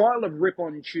 The trial of Rip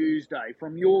on Tuesday,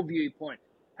 from your viewpoint,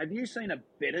 have you seen a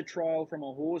better trial from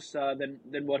a horse than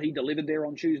what he delivered there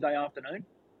on Tuesday afternoon?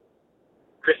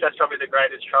 Chris, that's probably the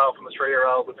greatest trial from a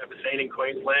 3-year-old we've ever seen in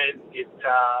Queensland.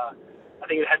 I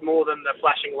think it had more than the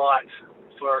flashing lights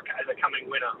as a coming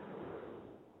winner.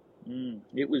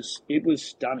 It was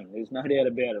stunning. There's no doubt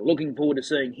about it. Looking forward to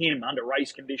seeing him under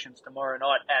race conditions tomorrow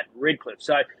night at Redcliffe.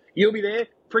 So you'll be there.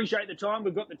 Appreciate the time.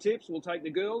 We've got the tips. We'll take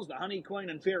the girls, the Honey Queen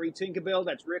and Fairy Tinkerbell.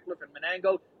 That's Redcliffe and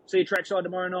Menangle. See you trackside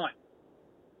tomorrow night.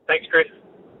 Thanks, Chris.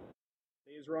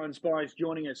 There's Ryan Spice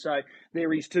joining us. So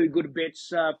there is 2 good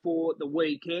bets for the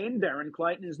weekend. Darren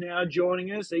Clayton is now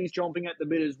joining us. He's chomping at the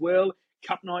bit as well.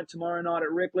 Cup night tomorrow night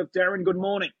at Redcliffe. Darren, good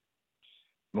morning.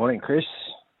 Morning, Chris.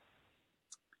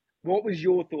 What was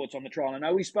your thoughts on the trial? I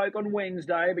know we spoke on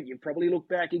Wednesday, but you've probably looked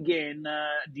back again.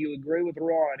 Do you agree with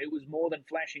Ryan? It was more than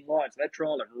flashing lights. That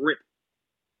trial at Rip.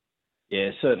 Yeah,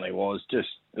 it certainly was. Just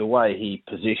the way he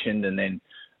positioned, and then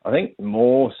I think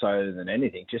more so than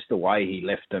anything, just the way he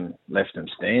left them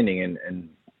standing. And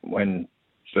when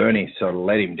Bernie sort of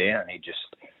let him down, he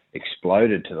just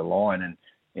exploded to the line. And,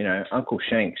 you know, Uncle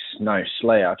Shanks, no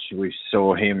slouch. We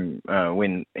saw him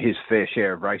win his fair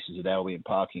share of races at Albion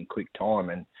Park in quick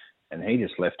time, and he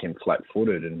just left him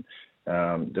flat-footed. And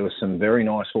there were some very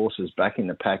nice horses back in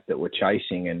the pack that were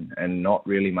chasing and not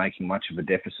really making much of a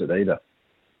deficit either.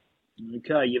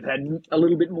 Okay, you've had a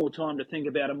little bit more time to think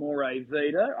about Amore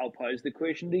Vita. I'll pose the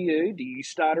question to you. Do you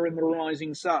start her in the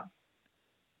Rising Sun?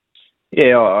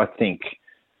 Yeah, I think,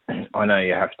 I know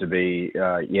you have to be,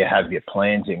 you have your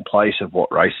plans in place of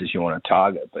what races you want to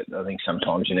target, but I think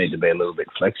sometimes you need to be a little bit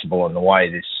flexible in the way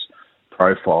this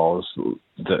profiles,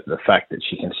 the fact that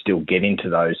she can still get into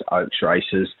those Oaks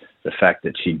races, the fact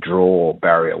that she draw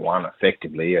barrier 1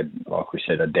 effectively, and like we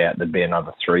said, I doubt there'd be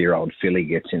another 3-year-old filly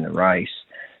gets in the race.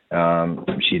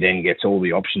 She then gets all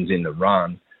the options in the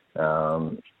run,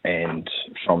 and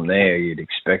from there you'd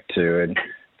expect to, and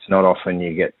it's not often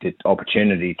you get the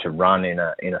opportunity to run in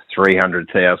a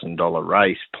 $300,000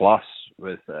 race, plus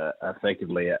with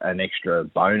effectively an extra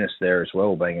bonus there as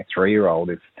well, being a 3-year-old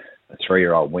if a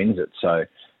 3-year-old wins it. So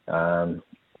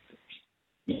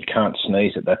you can't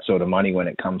sneeze at that sort of money when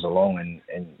it comes along,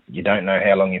 and you don't know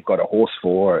how long you've got a horse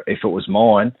for. If it was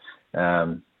mine,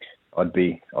 I'd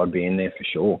be in there for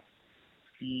sure.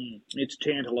 It's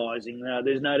tantalising.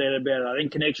 There's no doubt about it. I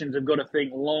think Connections have got to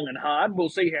think long and hard. We'll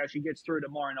see how she gets through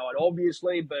tomorrow night,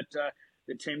 obviously, but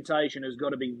the temptation has got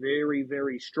to be very,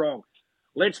 very strong.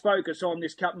 Let's focus on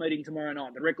this Cup meeting tomorrow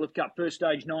night. The Redcliffe Cup, first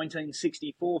stage,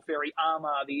 1964. Ferry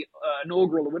Armour, the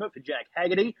inaugural winner for Jack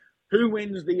Haggerty. Who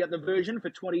wins the version for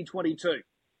 2022?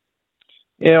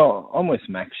 Yeah, I'm with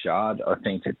Max Shard. I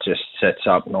think it just sets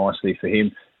up nicely for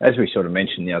him. As we sort of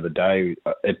mentioned the other day,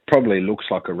 it probably looks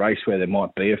like a race where there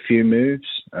might be a few moves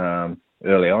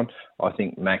early on. I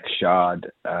think Max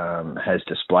Shard has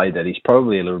displayed that he's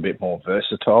probably a little bit more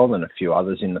versatile than a few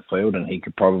others in the field, and he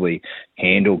could probably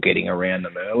handle getting around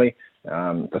them early.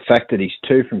 The fact that he's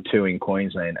 2 from 2 in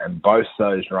Queensland, and both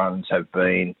those runs have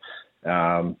been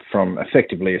from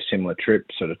effectively a similar trip,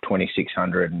 sort of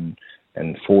 2,600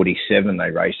 and 47 they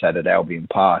race at Albion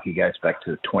Park. He goes back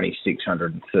to the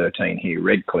 2,613 here,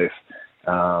 Redcliffe.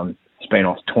 It's been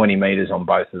off 20 metres on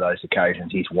both of those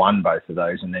occasions. He's won both of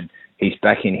those, and then he's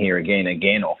back in here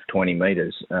again off 20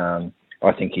 metres.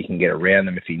 I think he can get around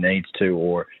them if he needs to,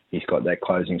 or he's got that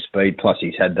closing speed. Plus,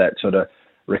 he's had that sort of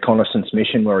reconnaissance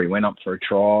mission where he went up for a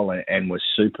trial and was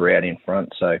super out in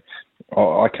front. So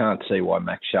I can't see why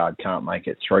Max Shard can't make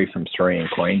it 3 from 3 in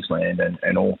Queensland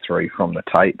and all 3 from the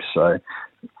tapes. So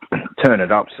Turn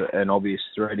It Up's an obvious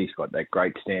threat. He's got that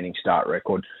great standing start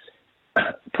record.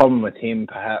 Problem with him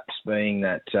perhaps being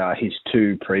that his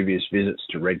 2 previous visits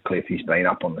to Redcliffe, he's been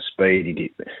up on the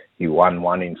speed. He won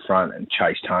 1 in front and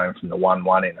chased home from the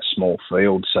 1-1 in a small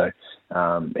field. So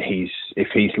if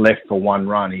he's left for 1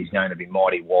 run, he's going to be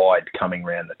mighty wide coming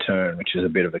round the turn, which is a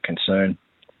bit of a concern.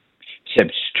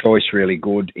 Seb's Choice really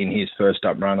good in his first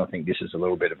up run. I think this is a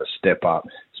little bit of a step up,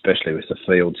 especially with the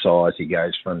field size. He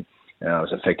goes from It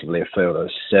was effectively a field of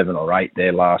 7 or 8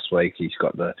 there last week. He's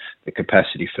got the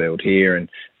capacity field here. And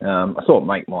I thought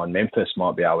Make Mine Memphis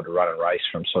might be able to run a race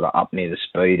from sort of up near the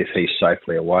speed if he's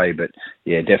safely away. But,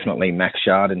 yeah, definitely Max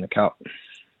Shard in the Cup.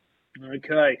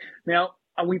 Okay. Now,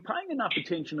 are we paying enough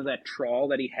attention to that trial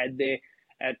that he had there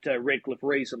at Redcliffe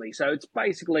recently? So it's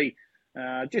basically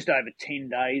just over 10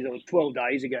 days or 12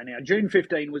 days ago now. June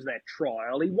 15 was that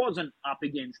trial. He wasn't up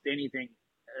against anything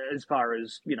as far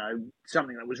as,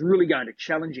 something that was really going to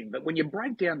challenge him. But when you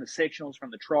break down the sectionals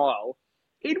from the trial,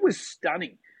 it was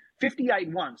stunning.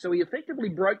 58.1. So he effectively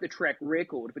broke the track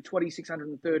record for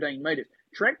 2,613 metres.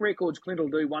 Track records, Clint will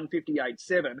do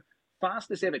 158.7.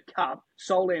 Fastest ever Cup,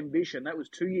 Sole Ambition, that was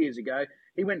 2 years ago.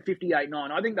 He went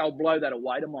 58.9. I think they'll blow that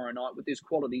away tomorrow night with this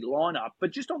quality lineup.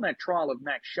 But just on that trial of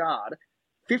Max Shard,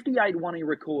 58.1 he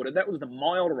recorded. That was the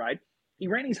mile rate. He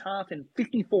ran his half in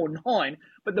 54.9,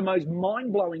 but the most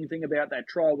mind-blowing thing about that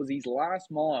trial was his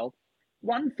last mile,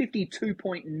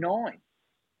 152.9.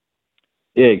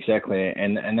 Yeah, exactly.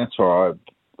 And that's why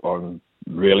I'm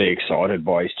really excited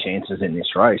by his chances in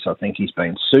this race. I think he's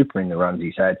been super in the runs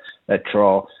he's had. That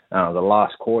trial, the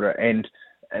last quarter. And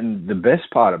the best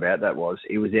part about that was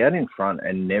he was out in front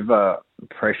and never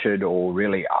pressured or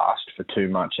really asked for too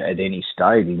much at any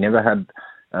stage. He never had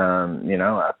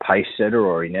a pace setter,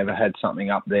 or he never had something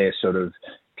up there sort of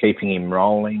keeping him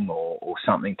rolling or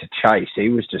something to chase. He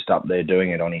was just up there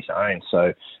doing it on his own.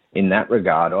 So in that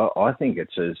regard, I think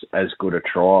it's as good a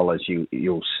trial as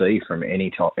you'll see from any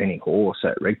horse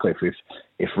at Redcliffe.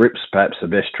 If Rip's perhaps the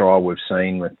best trial we've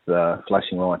seen with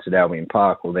flashing lights at Albion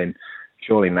Park, well then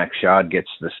surely Max Shard gets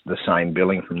the same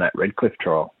billing from that Redcliffe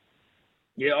trial.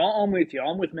 Yeah, I'm with you.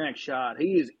 I'm with Max Shard.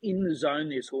 He is in the zone,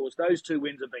 this horse. Those 2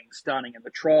 wins have been stunning, and the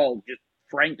trial just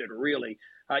franked it, really.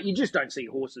 You just don't see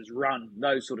horses run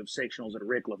those sort of sectionals at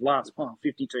Redcliffe. Last mile,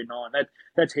 52.9.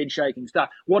 That's head-shaking stuff.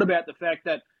 What about the fact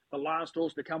that the last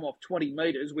horse to come off 20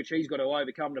 metres, which he's got to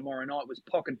overcome tomorrow night, was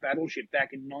Pocket Battleship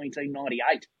back in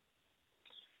 1998?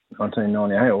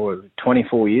 1998, or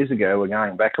 24 years ago. We're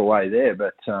going back away there,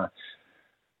 but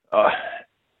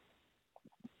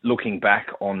looking back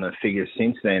on the figures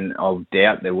since then, I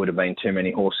doubt there would have been too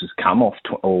many horses come off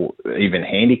or even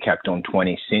handicapped on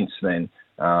 20 since then.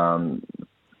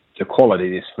 The quality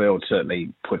of this field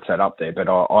certainly puts that up there, but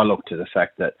I look to the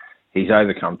fact that he's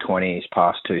overcome 20 his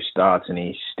past 2 starts and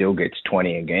he still gets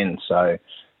 20 again. So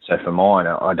for mine,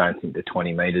 I don't think the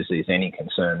 20 metres is any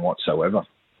concern whatsoever.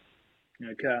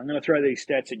 Okay, I'm going to throw these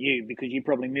stats at you because you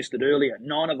probably missed it earlier.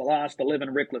 9 of the last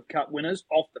 11 Redcliffe Cup winners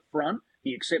off the front,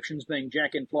 the exceptions being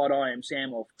Jack in Flight, I Am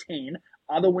Sam off 10.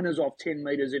 Other winners off 10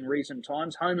 metres in recent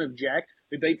times. Home of Jack,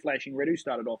 who beat Flashing Red, who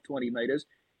started off 20 metres.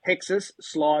 Hexus,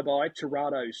 Slyby,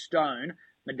 Torado, Stone.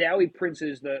 Madawi Prince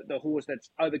is the horse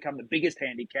that's overcome the biggest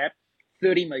handicap,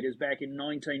 30 metres back in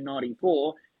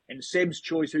 1994. And Seb's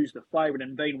Choice, who's the favourite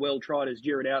and been well tried, as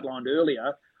Jared outlined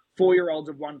earlier. 4-year-olds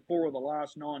have won 4 of the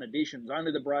last 9 editions.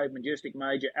 Only the Brave, Majestic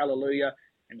Major, Alleluia,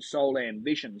 and Sole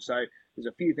Ambition. So there's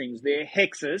a few things there.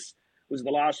 Hexus was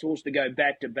the last horse to go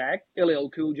back-to-back. LL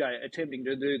Cool J attempting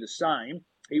to do the same.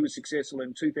 He was successful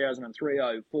in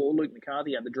 2003-04. Luke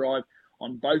McCarthy had the drive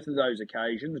on both of those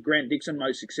occasions. Grant Dixon,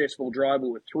 most successful driver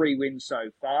with 3 wins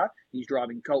so far. He's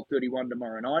driving Colt 31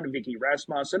 tomorrow night. And Vicky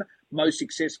Rasmussen, most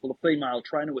successful female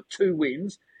trainer with 2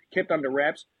 wins, kept under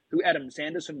wraps, who Adam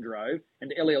Sanderson drove,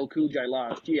 and LL Cool J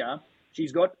last year.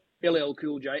 She's got LL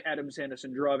Cool J, Adam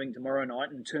Sanderson driving tomorrow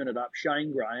night, and Turn It Up,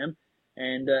 Shane Graham.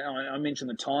 And I mentioned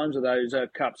the times of those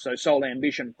cups. So Sole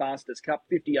Ambition, fastest cup,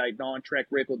 58.9. Track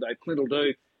record, though, Clint will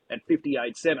do at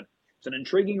 58.7. It's an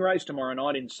intriguing race tomorrow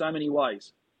night in so many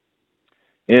ways.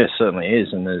 Yeah, it certainly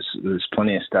is, and there's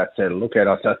plenty of stats there to look at.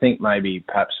 I think maybe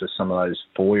perhaps for some of those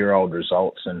 4-year-old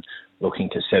results and looking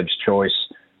to Seb's Choice,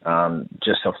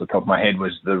 just off the top of my head,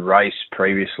 was the race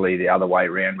previously the other way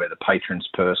around where the patron's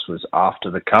purse was after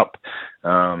the cup.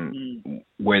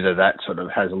 Whether that sort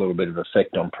of has a little bit of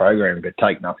effect on programming, but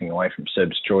take nothing away from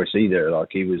Seb's Choice either. Like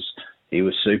he was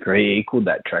super. He equalled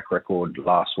that track record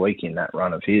last week in that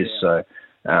run of his. Yeah. So,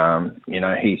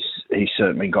 he's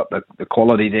certainly got the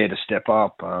quality there to step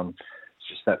up. It's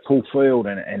just that full field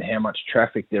and how much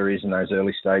traffic there is in those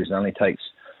early stages. It only takes,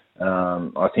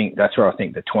 I think that's where I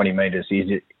think the 20 metres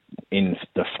is in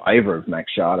the favour of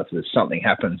Max Shard. If there's something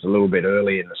happens a little bit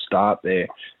early in the start there,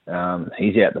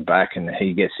 he's out the back and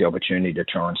he gets the opportunity to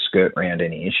try and skirt around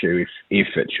any issue if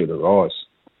it should arise.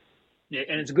 Yeah,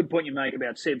 and it's a good point you make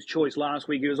about Seb's Choice. Last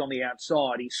week he was on the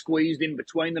outside. He squeezed in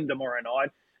between them tomorrow night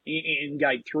in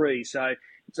gate 3. So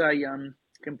it's a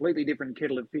completely different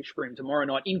kettle of fish for him tomorrow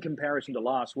night in comparison to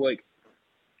last week.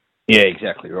 Yeah,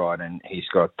 exactly right. And he's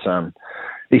got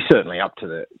He's certainly up to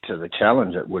the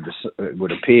challenge. It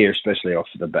would appear, especially off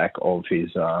the back of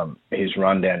his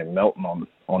run down in Melton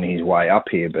on his way up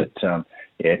here. But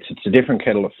it's a different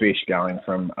kettle of fish going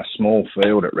from a small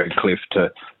field at Redcliffe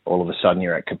to all of a sudden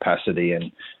you're at capacity,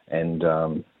 and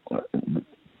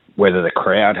whether the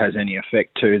crowd has any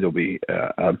effect too. There'll be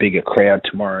a bigger crowd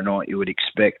tomorrow night, you would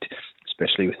expect,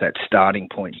 especially with that starting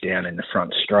point down in the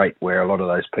front straight where a lot of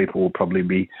those people will probably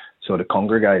be sort of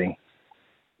congregating.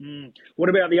 What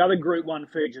about the other Group 1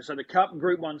 feature? So the Cup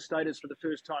Group 1 status for the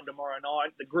first time tomorrow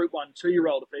night. The Group 1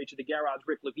 2-year-old feature, the Garrards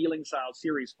Redcliffe Yearling Sales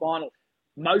Series Final.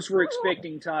 Most were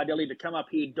expecting Tardelli to come up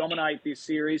here, dominate this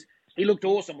series. He looked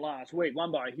awesome last week,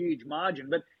 won by a huge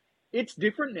margin. But it's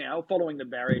different now following the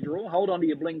barrier draw. Hold on to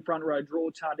your bling front row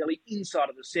draw. Tardelli inside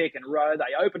of the second row.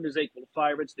 They opened as equal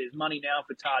favourites. There's money now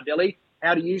for Tardelli.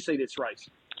 How do you see this race?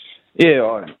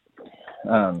 Yeah,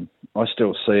 I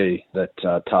still see that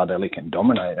Tardelli can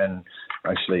dominate, and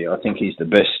actually I think he's the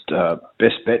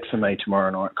best bet for me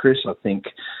tomorrow night, Chris. I think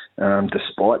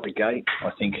despite the gate,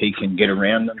 I think he can get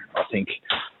around them. I think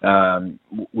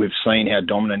we've seen how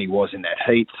dominant he was in that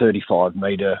heat, 35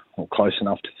 metre or close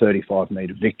enough to 35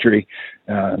 metre victory.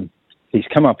 He's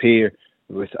come up here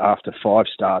with, after 5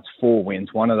 starts, 4 wins.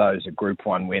 One of those a Group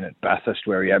 1 win at Bathurst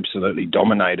where he absolutely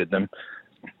dominated them.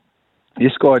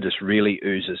 This guy just really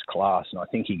oozes class, and I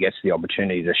think he gets the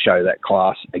opportunity to show that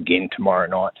class again tomorrow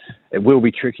night. It will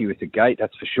be tricky with the gate,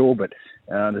 that's for sure, but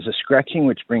there's a scratching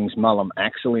which brings Mullum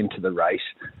Axel into the race.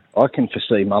 I can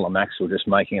foresee Mullum Axel just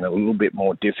making it a little bit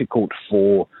more difficult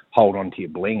for Hold On To Your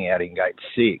Bling out in gate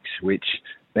 6, which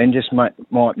then just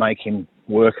might make him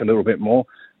work a little bit more.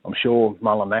 I'm sure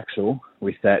Mullum Axel,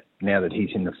 with that, now that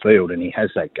he's in the field and he has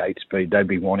that gate speed, they'd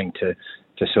be wanting to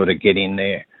sort of get in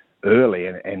there early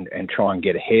and try and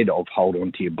get ahead of Hold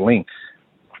On To Your Bling.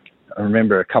 I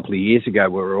remember a couple of years ago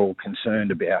we were all concerned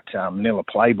about Manila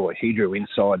Playboy. He drew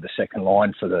inside the second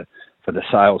line for the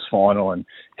sales final, and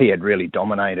he had really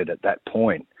dominated at that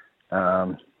point.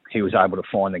 He was able to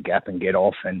find the gap and get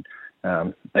off, and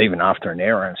even after an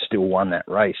error, and still won that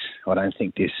race. I don't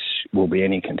think this will be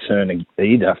any concern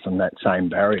either from that same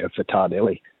barrier for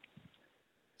Tardelli.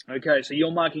 Okay, so you're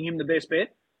marking him the best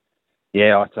bet?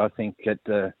 Yeah, I think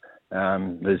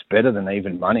there's better than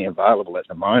even money available at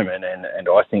the moment, and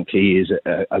I think he is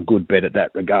a good bet at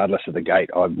that regardless of the gate.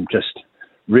 I'm just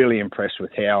really impressed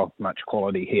with how much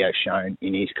quality he has shown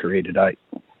in his career to date.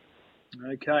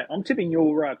 Okay, I'm tipping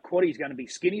your quaddie's going to be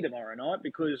skinny tomorrow night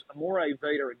because Amore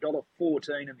Vita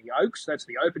 $1.14 in the Oaks. That's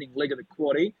the opening leg of the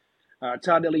quaddie.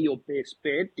 Tardelli, your best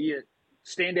bet. Do you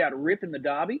stand out a rip in the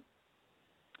Derby?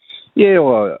 Yeah,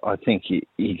 well, I think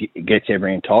he gets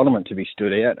every entitlement to be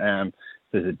stood out.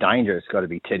 There's a danger. It's got to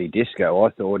be Teddy Disco. I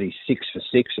thought he's 6 for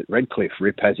 6 at Redcliffe.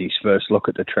 Rip has his first look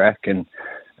at the track, and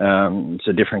it's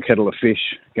a different kettle of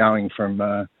fish going from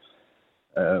a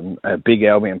big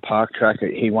Albion Park track.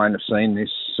 He won't have seen this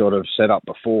sort of setup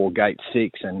before, gate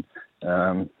 6, and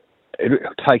it'll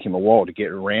take him a while to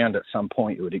get around at some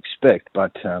point, you would expect.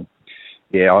 But,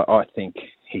 I think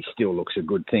he still looks a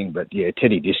good thing. But,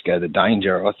 Teddy Disco, the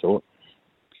danger, I thought.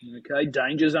 Okay,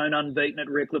 Danger Zone unbeaten at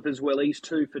Redcliffe as well. He's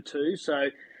 2 for 2, so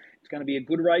it's going to be a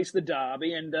good race, the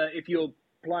Derby. And if you're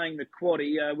playing the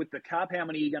quaddie with the Cup, how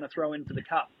many are you going to throw in for the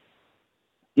Cup?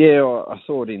 Yeah, I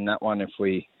thought in that one if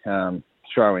we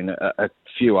throw in a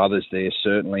few others there,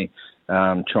 certainly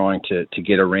trying to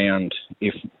get around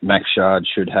if Max Shard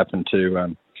should happen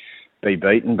to be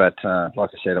beaten. But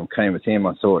like I said, I'm keen with him.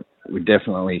 I thought we're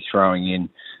definitely throwing in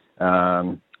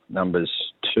numbers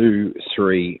 2,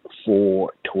 3,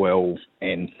 4, 12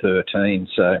 and 13.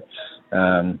 So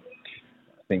I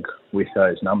think with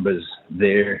those numbers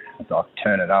there, I'll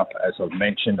turn it up. As I've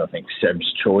mentioned, I think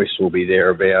Seb's Choice will be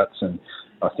thereabouts, and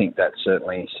I think that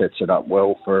certainly sets it up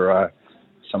well for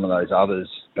some of those others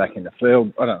back in the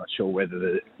field. I'm not sure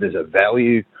whether there's a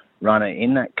value runner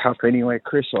in that Cup anywhere,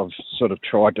 Chris. I've sort of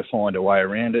tried to find a way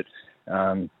around it.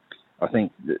 I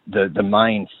think the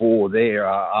main 4 there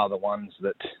are the ones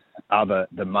that are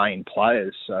the main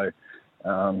players. So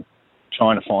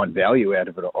trying to find value out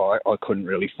of it, I couldn't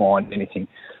really find anything.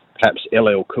 Perhaps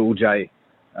LL Cool J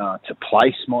to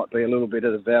place might be a little bit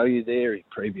of the value there.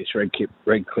 Previous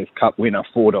Redcliffe Cup winner,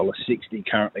 $4.60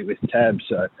 currently with Tab.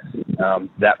 So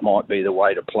that might be the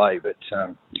way to play. But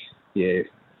 2,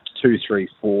 3,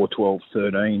 4, 12,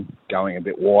 13, going a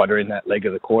bit wider in that leg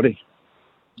of the quaddie.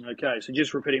 Okay, so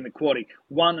just repeating the quaddie.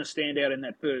 1 a standout in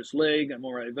that first leg,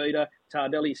 Amore Vita.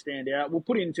 Tardelli standout. We'll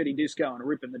put in Teddy Disco and a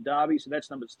rip in the Derby, so that's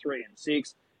numbers 3 and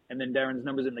 6. And then Darren's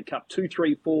numbers in the Cup, 2,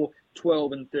 3, 4,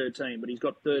 12 and 13. But he's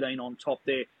got 13 on top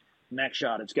there. Max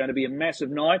Shard. It's going to be a massive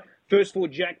night. First four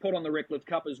jackpot on the Redcliffe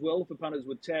Cup as well for punters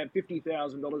with tab,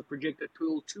 $50,000, projected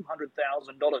pool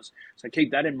 $200,000. So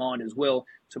keep that in mind as well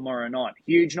tomorrow night.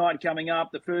 Huge night coming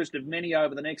up, the first of many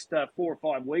over the next 4 or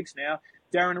 5 weeks now.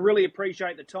 Darren, really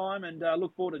appreciate the time and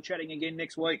look forward to chatting again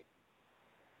next week.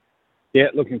 Yeah,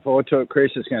 looking forward to it,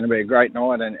 Chris. It's going to be a great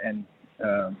night and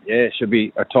it should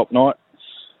be a top night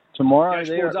tomorrow.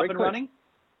 Dashboard's up and running?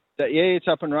 Yeah, it's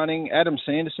up and running. Adam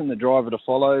Sanderson, the driver to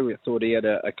follow. We thought he had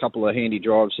a couple of handy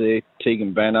drives there.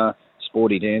 Tegan Banner,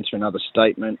 Sporty Dancer, another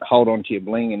statement. Hold On To Your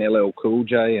Bling and LL Cool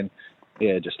J. And,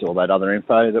 yeah, just all that other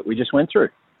info that we just went through.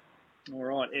 All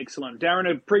right, excellent. Darren,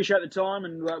 appreciate the time,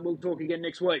 and we'll talk again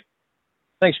next week.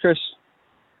 Thanks, Chris.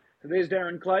 So there's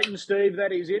Darren Clayton. Steve,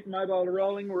 that is it. Mobile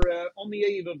rolling. We're on the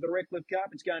eve of the Redcliffe Cup.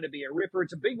 It's going to be a ripper.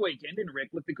 It's a big weekend in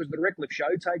Redcliffe because the Redcliffe Show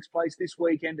takes place this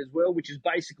weekend as well, which is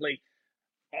basically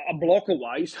a block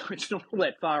away, so it's not all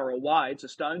that far away. It's a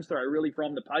stone's throw, really,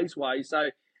 from the Paceway. So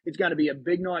it's going to be a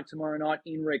big night tomorrow night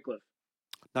in Redcliffe.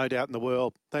 No doubt in the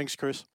world. Thanks, Chris.